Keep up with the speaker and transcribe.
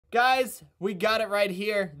Guys, we got it right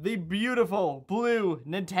here. The beautiful blue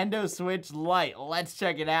Nintendo Switch Lite. Let's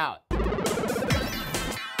check it out.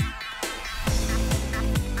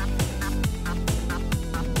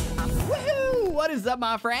 What is up,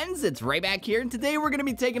 my friends? It's Ray back here, and today we're going to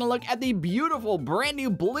be taking a look at the beautiful brand new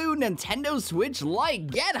blue Nintendo Switch Lite.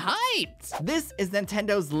 Get hyped! This is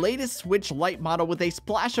Nintendo's latest Switch Lite model with a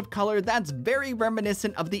splash of color that's very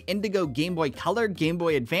reminiscent of the Indigo Game Boy Color, Game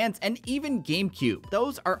Boy Advance, and even GameCube.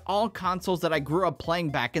 Those are all consoles that I grew up playing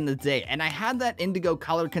back in the day, and I had that Indigo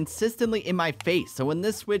color consistently in my face, so when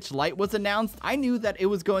this Switch Lite was announced, I knew that it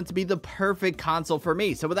was going to be the perfect console for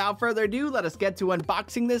me. So without further ado, let us get to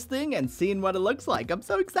unboxing this thing and seeing what it looks like. I'm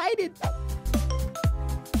so excited.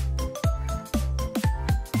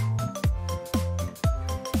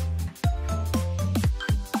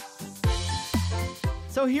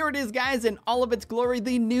 So here it is, guys, in all of its glory,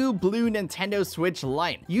 the new blue Nintendo Switch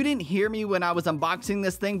Lite. You didn't hear me when I was unboxing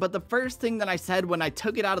this thing, but the first thing that I said when I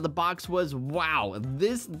took it out of the box was, wow,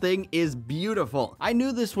 this thing is beautiful. I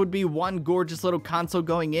knew this would be one gorgeous little console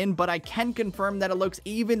going in, but I can confirm that it looks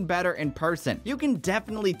even better in person. You can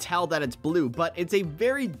definitely tell that it's blue, but it's a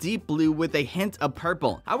very deep blue with a hint of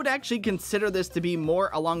purple. I would actually consider this to be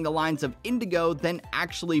more along the lines of indigo than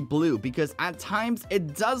actually blue, because at times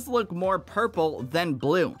it does look more purple than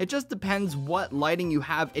blue. It just depends what lighting you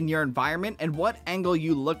have in your environment and what angle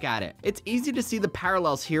you look at it. It's easy to see the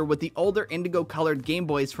parallels here with the older indigo colored Game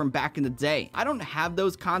Boys from back in the day. I don't have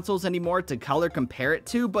those consoles anymore to color compare it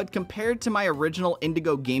to, but compared to my original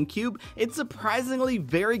Indigo GameCube, it's surprisingly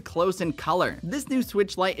very close in color. This new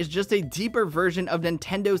Switch Lite is just a deeper version of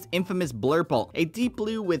Nintendo's infamous Blurple, a deep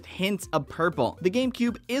blue with hints of purple. The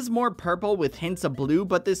GameCube is more purple with hints of blue,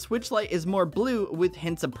 but this Switch Lite is more blue with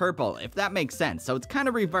hints of purple, if that makes sense. So it's kind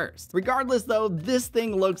of reversed. Regardless though, this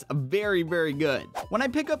thing looks very, very good. When I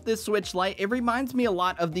pick up this Switch Lite, it reminds me a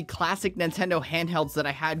lot of the classic Nintendo handhelds that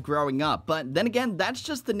I had growing up, but then again, that's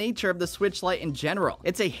just the nature of the Switch Lite in general.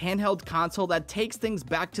 It's a handheld console that takes things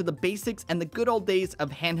back to the basics and the good old days of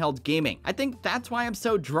handheld gaming. I think that's why I'm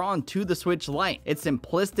so drawn to the Switch Lite. It's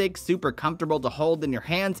simplistic, super comfortable to hold in your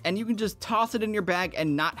hands, and you can just toss it in your bag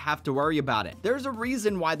and not have to worry about it. There's a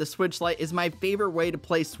reason why the Switch Lite is my favorite way to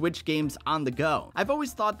play Switch games on the go. I've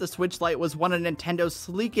always thought the Switch Lite was one of Nintendo's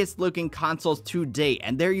sleekest looking consoles to date,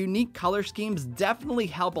 and their unique color schemes definitely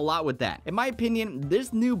help a lot with that. In my opinion,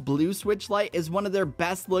 this new blue Switch Lite is one of their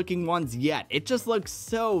best looking ones yet. It just looks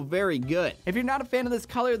so very good. If you're not a fan of this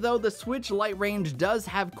color though, the Switch Lite range does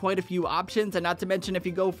have quite a few options, and not to mention if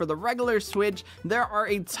you go for the regular Switch, there are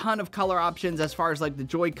a ton of color options as far as like the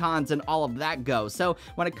Joy-Cons and all of that goes. So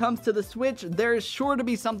when it comes to the Switch, there's sure to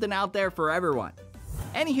be something out there for everyone.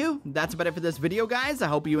 Anywho, that's about it for this video, guys. I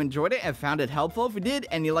hope you enjoyed it and found it helpful. If you did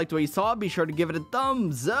and you liked what you saw, be sure to give it a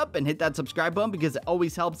thumbs up and hit that subscribe button because it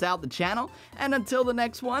always helps out the channel. And until the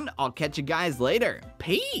next one, I'll catch you guys later.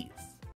 Peace!